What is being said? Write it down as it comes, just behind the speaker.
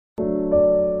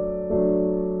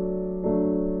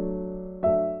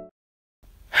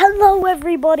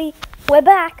everybody, we're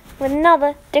back with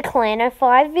another Declano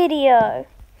 5 video.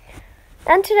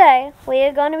 And today we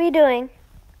are going to be doing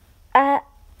a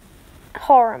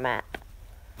horror map.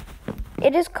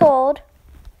 It is called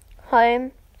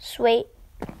Home Sweet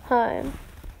Home.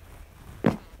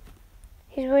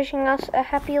 He's wishing us a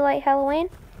happy late Halloween.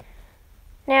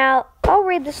 Now, I'll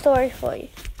read the story for you.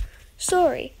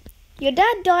 Story. Your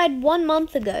dad died 1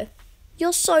 month ago.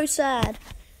 You're so sad.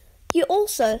 You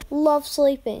also love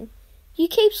sleeping. You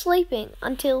keep sleeping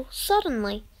until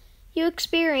suddenly you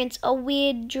experience a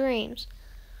weird dreams.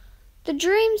 The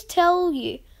dreams tell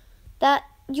you that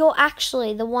you're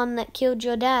actually the one that killed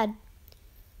your dad.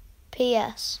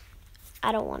 P.S.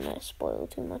 I don't want to spoil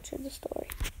too much of the story.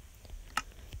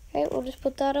 Okay, we'll just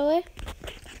put that away.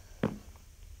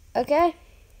 Okay,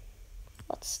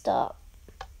 let's start.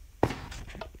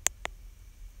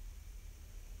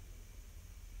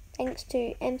 Thanks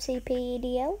to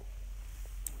MCPEDL.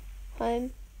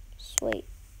 Home Sweet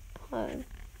Home.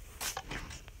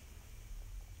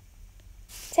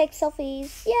 Take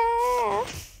selfies. Yeah!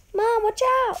 Mom, watch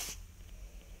out!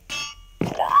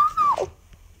 No!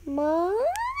 Mom!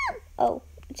 Oh,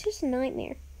 it's just a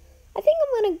nightmare. I think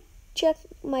I'm gonna check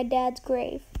my dad's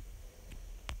grave.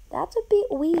 That's a bit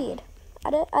weird.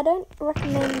 I don't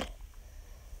recommend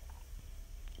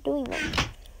doing that.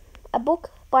 A book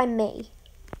by me.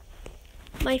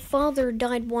 My father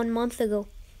died 1 month ago.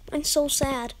 I'm so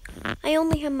sad. I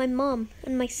only have my mom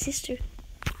and my sister.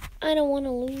 I don't want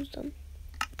to lose them.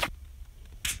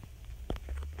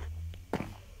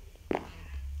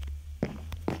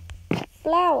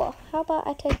 Flower, how about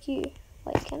I take you?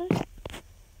 Wait, can I?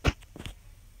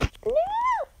 No!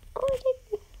 I'll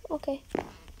take you. Okay.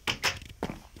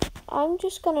 I'm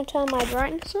just going to turn my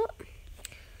brightness up.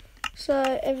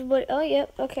 So everybody, oh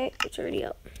yep, okay, it's already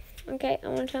up. Okay,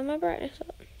 I'm going to turn my brightness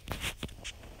up.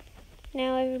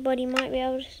 Now everybody might be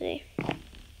able to see.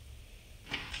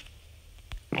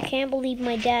 I can't believe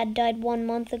my dad died 1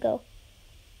 month ago.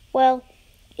 Well,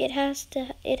 it had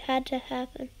to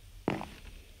happen.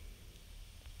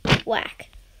 Whack.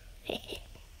 If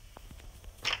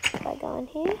I go in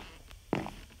here,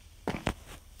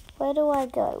 where do I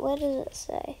go? Where does it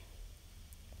say?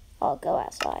 I'll go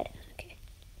outside. Okay.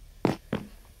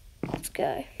 Let's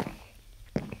go.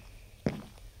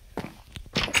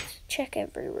 Check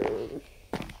every room.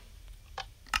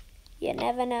 You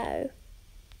never know.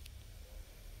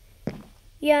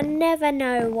 You never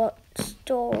know what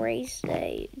stories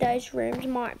those rooms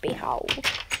might behold.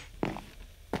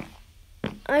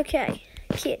 Okay,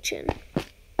 kitchen.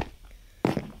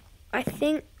 I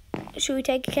think, should we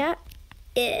take a cat?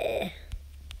 Yeah.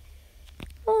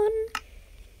 On.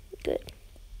 Good.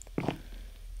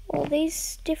 All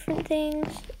these different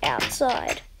things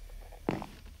outside.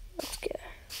 Let's go.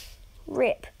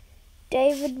 Rip.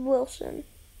 David Wilson,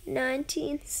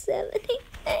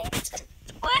 1978.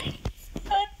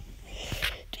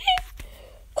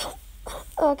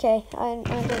 Okay, I don't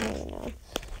even know.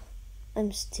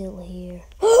 I'm still here.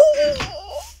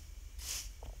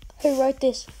 Who wrote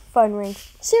this? Phone ring.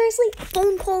 Seriously? A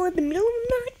phone call in the middle of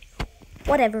the night?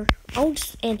 Whatever. I'll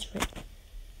just answer it.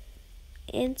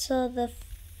 Answer the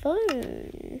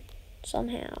phone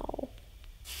somehow.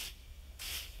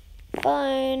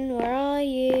 Phone, where are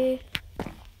you?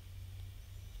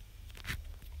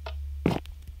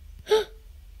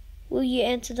 Will you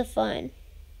answer the phone?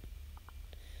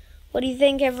 What do you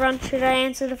think, everyone? Should I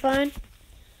answer the phone?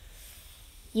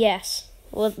 Yes.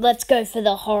 Well, let's go for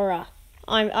the horror.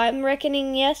 I'm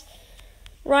reckoning yes.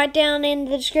 Write down in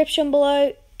the description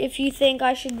below if you think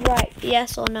I should write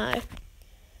yes or no.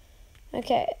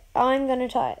 Okay, I'm gonna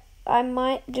type. I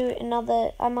might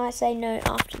say no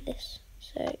after this.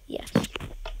 So, yes.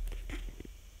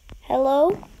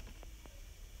 Hello?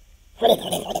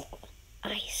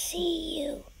 I see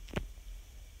you.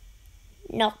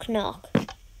 Knock, knock.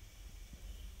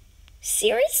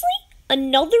 Seriously?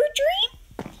 Another dream?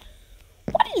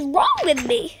 What is wrong with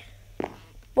me?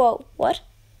 Whoa, what?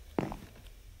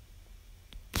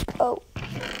 Oh,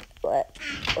 what?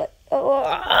 Oh,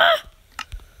 ah!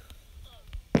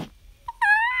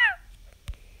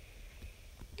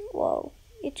 Whoa,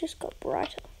 it just got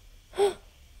brighter.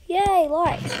 Yay,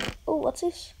 lights. Oh, what's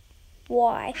this?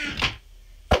 Why?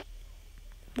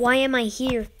 Why am I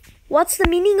here? What's the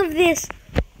meaning of this?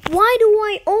 Why do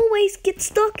I always get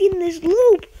stuck in this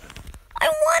loop? I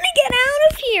want to get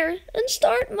out of here and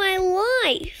start my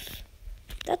life.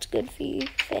 That's good for you,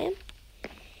 fam.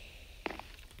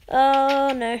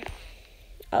 Oh, no.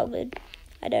 Oh, good.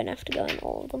 I don't have to go in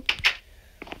all of them.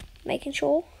 Making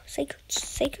sure.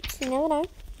 Secrets. You never know.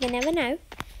 You never know.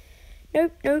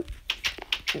 Nope.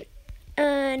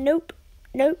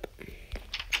 Nope.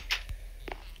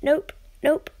 Nope.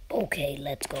 Nope. Okay,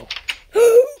 let's go.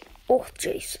 Oh,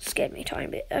 jeez. Scared me a tiny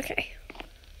bit. Okay.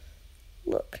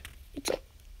 Look. It's a...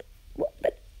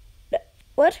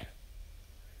 What?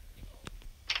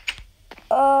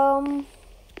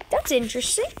 That's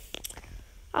interesting.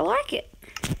 I like it.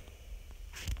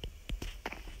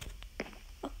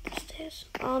 Up the stairs.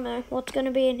 Oh no, what's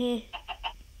gonna be in here?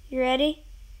 You ready?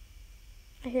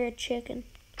 I hear a chicken.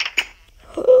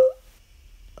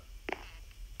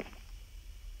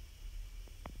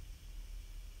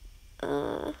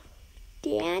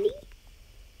 Daddy?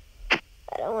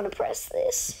 I don't want to press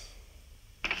this.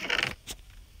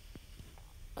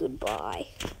 Goodbye.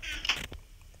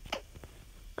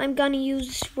 I'm gonna use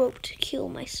this rope to kill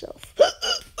myself.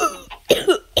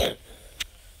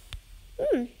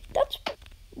 That's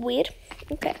weird.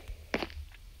 Okay.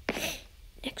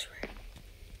 Next room.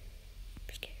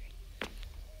 Scary.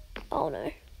 Oh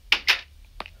no.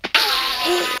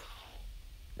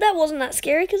 That wasn't that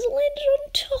scary because it landed on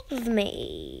top of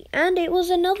me. And it was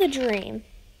another dream.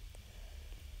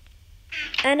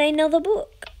 And another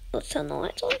book. Let's turn the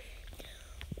lights on.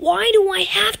 Why do I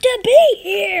have to be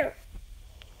here?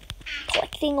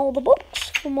 Collecting all the books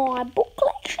for my book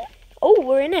collection. Oh,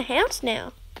 we're in a house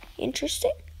now.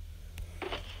 Interesting.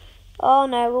 Oh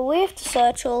no, well we have to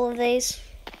search all of these.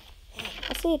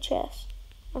 I see a chest.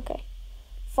 Okay.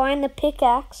 Find the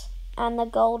pickaxe and the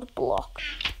gold block.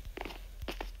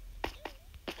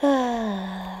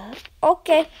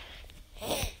 Okay.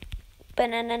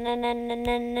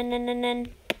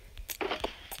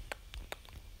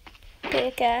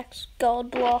 Pickaxe, gold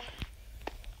block.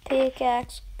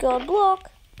 Pickaxe, gold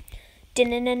block.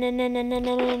 Random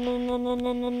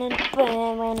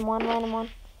one.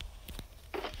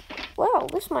 Wow,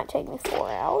 this might take me 4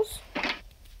 hours.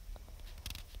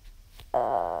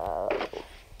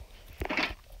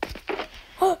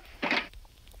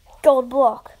 Gold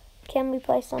block can be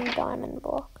placed on a diamond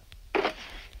block.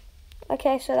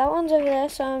 Okay, so that one's over there,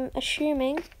 so I'm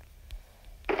assuming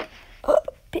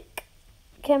pick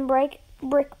can break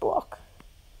brick block.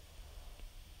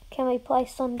 Can be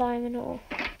placed on diamond ore.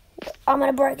 I'm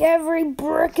gonna break every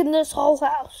brick in this whole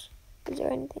house. Is there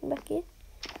anything back here?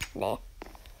 Nah.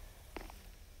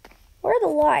 Where are the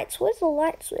lights? Where's the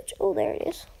light switch? Oh, there it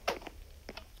is.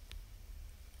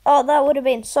 Oh, that would have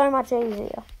been so much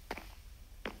easier.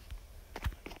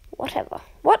 Whatever.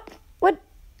 What?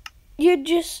 You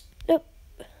just...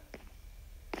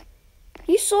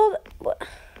 you saw that... What?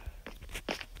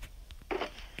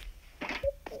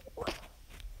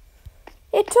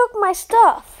 It took my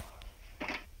stuff.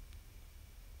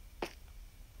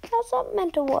 How's that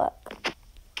meant to work?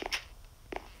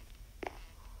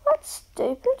 That's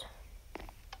stupid.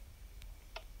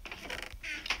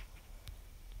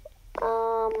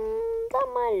 That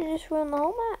might have just ruined the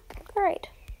whole map. Great.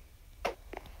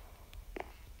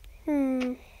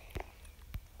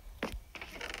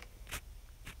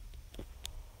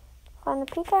 Find the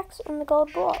pickaxe and the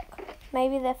gold block.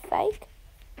 Maybe they're fake?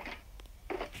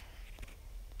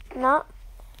 Nah.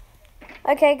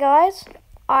 Okay, guys.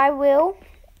 I will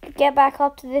get back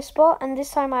up to this spot, and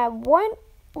this time I won't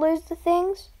lose the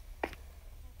things.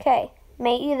 Okay,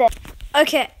 meet you there.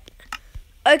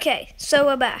 Okay, so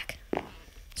we're back.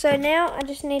 So now I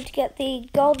just need to get the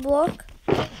gold block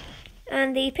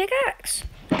and the pickaxe,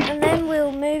 and then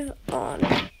we'll move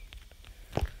on.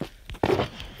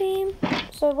 Beam.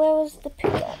 So where was the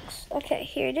pickaxe? Okay,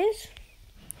 here it is.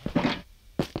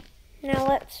 Now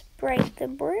let's break the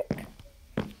brick.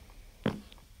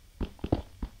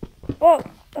 Whoa,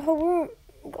 the whole room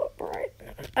got bright.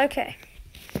 Okay,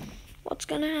 what's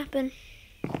gonna happen?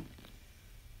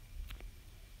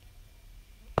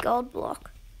 Gold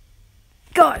block.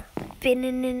 Go!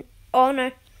 In. Oh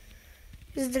no.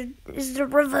 Is the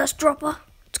reverse dropper?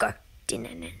 Let's go.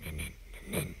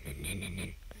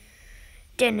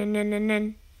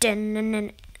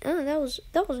 Oh,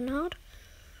 that wasn't hard.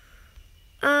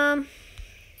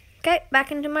 Okay,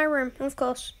 back into my room, of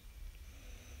course.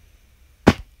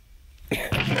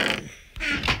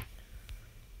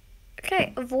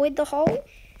 Okay, avoid the hole.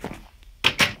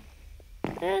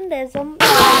 And there's a...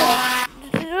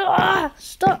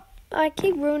 Stop! I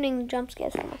keep ruining the jump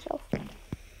scares for myself.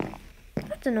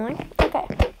 That's annoying. Okay,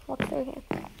 what's through here?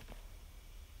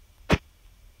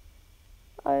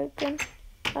 Open.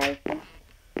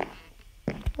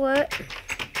 What?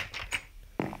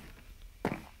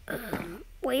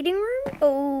 Waiting room?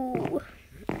 Oh.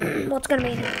 What's gonna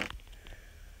be in here?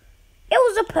 It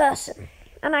was a person,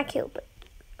 and I killed it.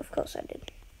 Of course I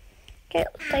did. Okay,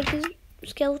 let's take his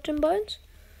skeleton bones.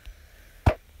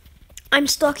 I'm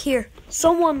stuck here.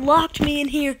 Someone locked me in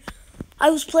here. I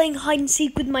was playing hide and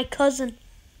seek with my cousin.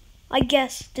 I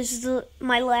guess this is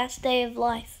my last day of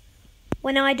life.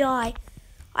 When I die,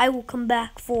 I will come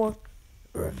back for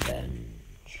revenge.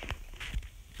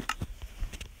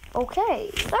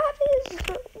 Okay, that is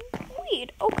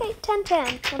weird. Okay,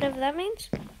 10-10, whatever that means.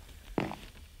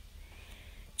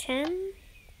 10.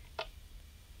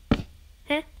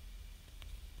 Huh?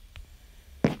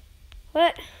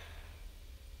 What?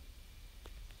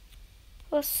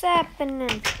 What's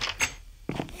happening?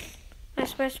 Am I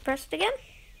supposed to press it again?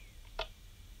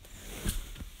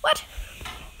 What?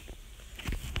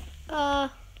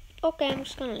 Okay, I'm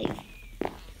just gonna leave.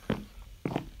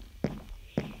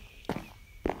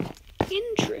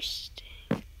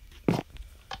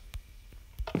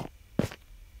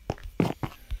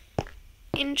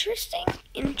 Interesting.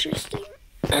 Interesting.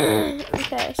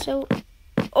 Okay, so...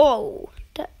 Oh!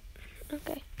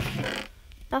 Okay.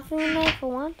 Nothing in there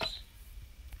for once.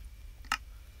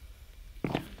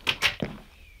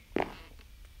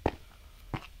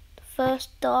 The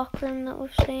first dark room that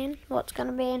we've seen. What's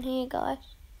gonna be in here, guys?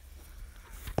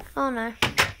 Oh no.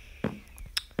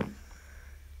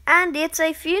 And it's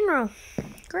a funeral.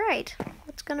 Great.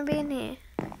 What's gonna be in here?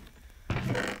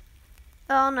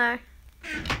 Oh no.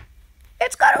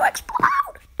 It's gonna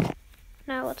explode!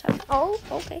 No, what's happening? Oh,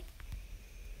 okay.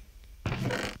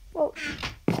 Whoa.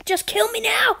 Just kill me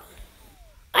now!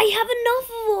 I have enough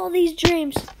of all these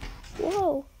dreams.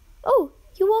 Whoa. Oh,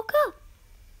 you woke up.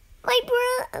 My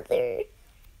brother.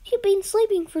 You've been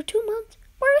sleeping for 2 months.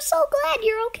 We're so glad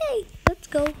you're okay. Let's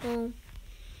go home.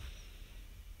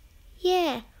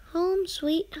 Yeah, home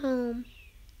sweet home.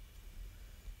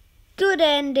 Good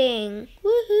ending.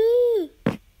 Woohoo!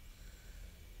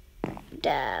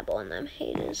 Dab on them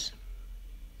haters.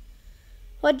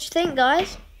 What'd you think,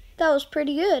 guys? That was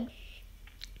pretty good.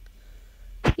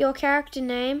 Your character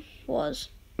name was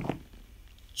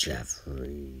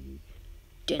Jeffrey.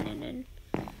 Dinin.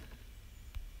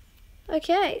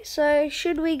 Okay, so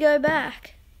should we go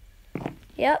back?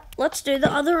 Yep, let's do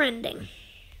the other ending.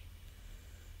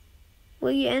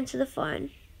 Will you answer the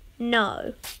phone?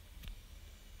 No.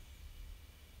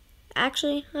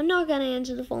 Actually, I'm not going to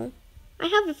answer the phone. I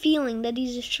have a feeling that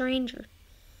he's a stranger.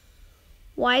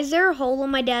 Why is there a hole in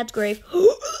my dad's grave?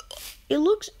 It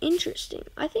looks interesting.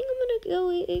 I think I'm going to go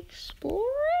explore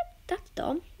it. That's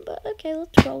dumb, but okay,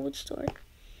 let's roll with the story.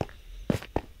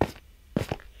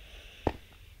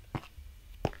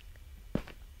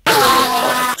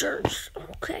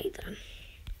 Okay then.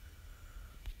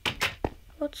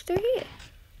 What's through here?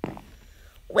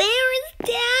 Where is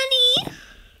Danny?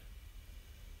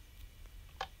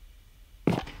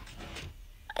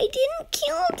 I didn't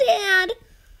kill Dad.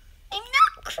 I'm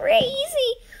not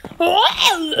crazy.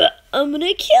 I'm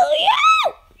gonna kill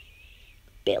you.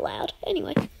 Bit loud.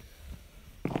 Anyway.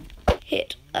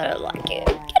 Hit. I don't like it.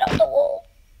 Get off the wall.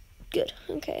 Good.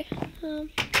 Okay.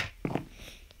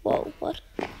 Whoa. What?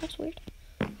 That's weird.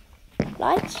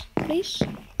 Lights, please.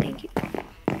 Thank you.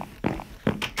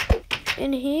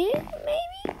 In here,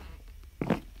 maybe?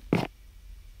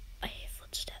 I hear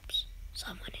footsteps.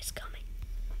 Someone is coming.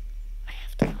 I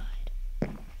have to hide.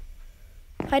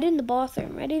 Hide in the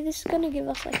bathroom. Ready? This is gonna give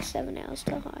us like 7 hours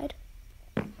to hide.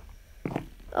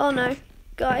 Oh no.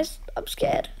 Guys, I'm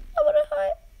scared. I wanna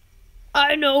hide.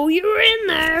 I know you're in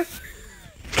there.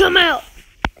 Come out.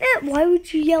 Why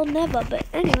would you yell never? But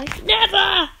anyway.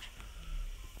 Never!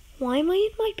 Why am I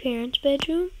in my parents'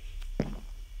 bedroom?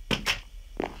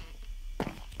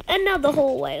 And now the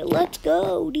hallway. Let's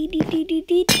go.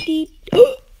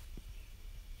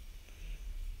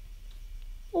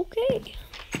 Okay.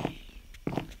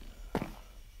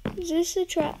 Is this a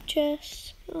trap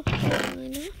chest? Oh, probably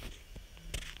not.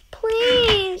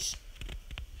 Please.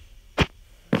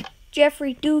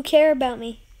 Jeffrey, do care about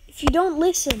me. If you don't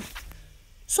listen,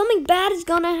 something bad is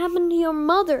gonna happen to your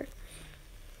mother.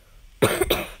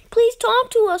 Please talk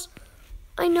to us.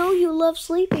 I know you love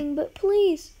sleeping, but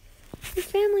please. Your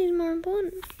family is more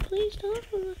important. Please talk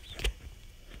to us.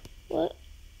 What?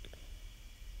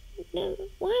 No,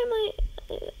 why am I...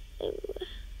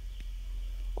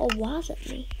 or was it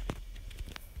me?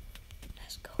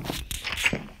 Let's go.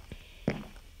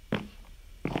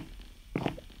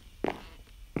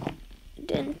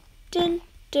 Dun, dun,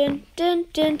 dun, dun,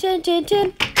 dun, dun, dun,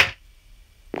 dun.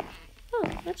 Oh,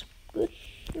 that's good.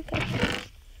 Okay.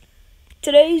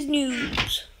 Today's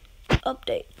news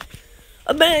update.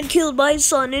 A man killed by his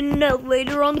son in an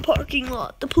elevator on the parking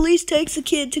lot. The police takes the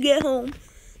kid to get home.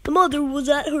 The mother was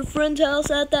at her friend's house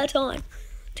at that time.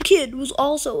 The kid was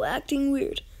also acting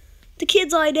weird. The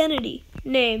kid's identity.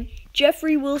 Name,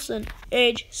 Jeffrey Wilson.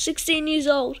 Age, 16 years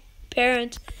old.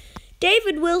 Parents,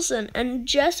 David Wilson and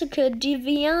Jessica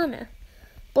DeViana.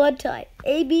 Blood type,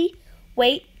 AB.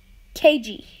 Weight,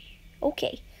 KG.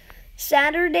 Okay.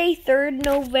 Saturday, 3rd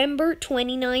November,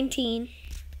 2019.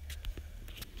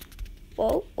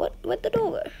 Whoa, where'd the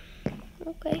door go?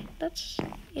 Okay, that's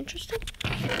interesting.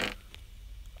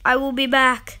 I will be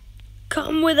back.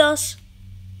 Come with us,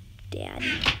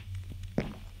 Daddy.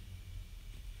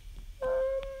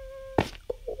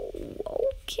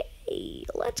 Okay,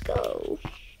 let's go.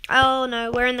 Oh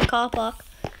no, we're in the car park.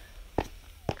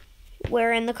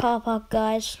 We're in the car park,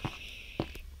 guys.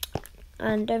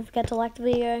 And don't forget to like the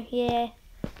video. Yeah.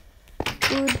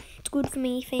 Good. It's good for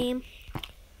me, fam.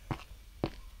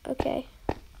 Okay.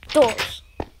 Doors.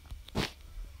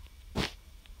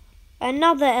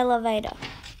 Another elevator.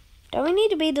 Don't we need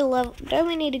to be to level? Don't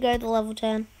we need to go to level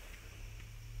 10?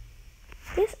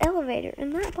 This elevator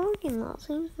in that parking lot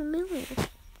seems familiar.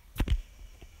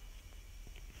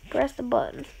 Press the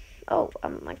button. Oh,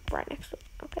 I'm like right next to it.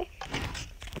 Okay.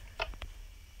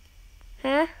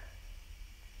 Huh?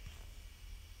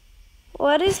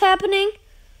 What is happening?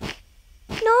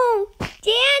 No,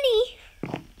 Danny.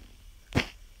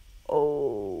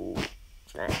 Oh,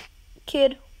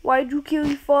 kid, why'd you kill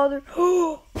your father?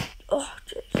 Oh,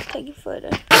 jeez, take a photo.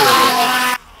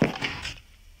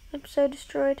 I'm so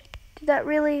destroyed. Did that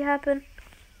really happen?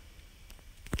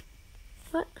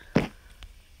 What?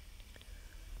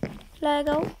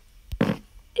 Lego.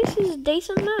 This is a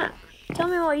decent map. Tell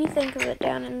me what you think of it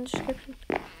down in the description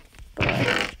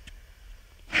below.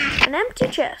 An empty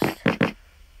chest.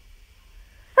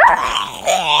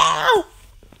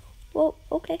 Whoa,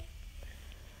 okay.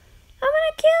 I'm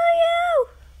gonna kill you!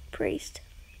 Priest.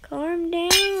 Calm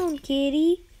down,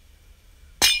 kitty.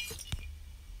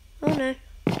 Oh no.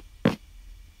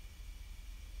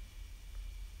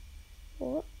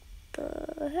 What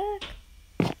the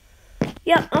heck?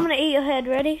 Yep, I'm gonna eat your head.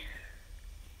 Ready?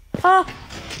 Oh,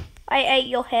 I ate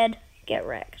your head. Get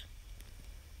wrecked.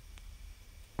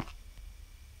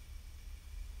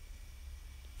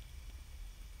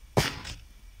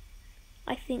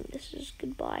 I think this is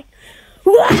goodbye.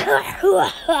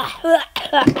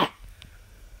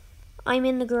 I'm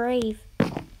in the grave.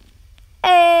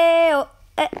 Ayo,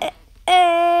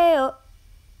 ayo.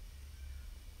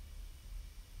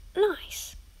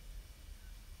 Nice.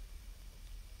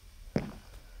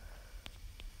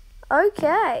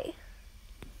 Okay.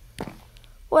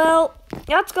 Well,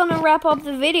 that's gonna wrap up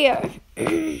the video.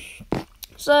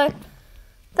 So,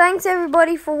 thanks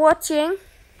everybody for watching.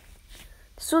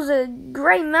 This was a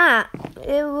great map.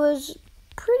 It was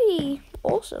pretty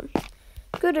awesome.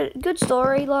 Good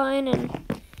storyline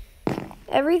and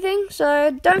everything.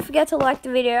 So don't forget to like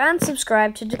the video and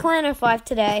subscribe to Declano5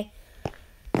 today.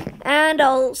 And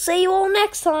I'll see you all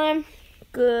next time.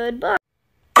 Goodbye.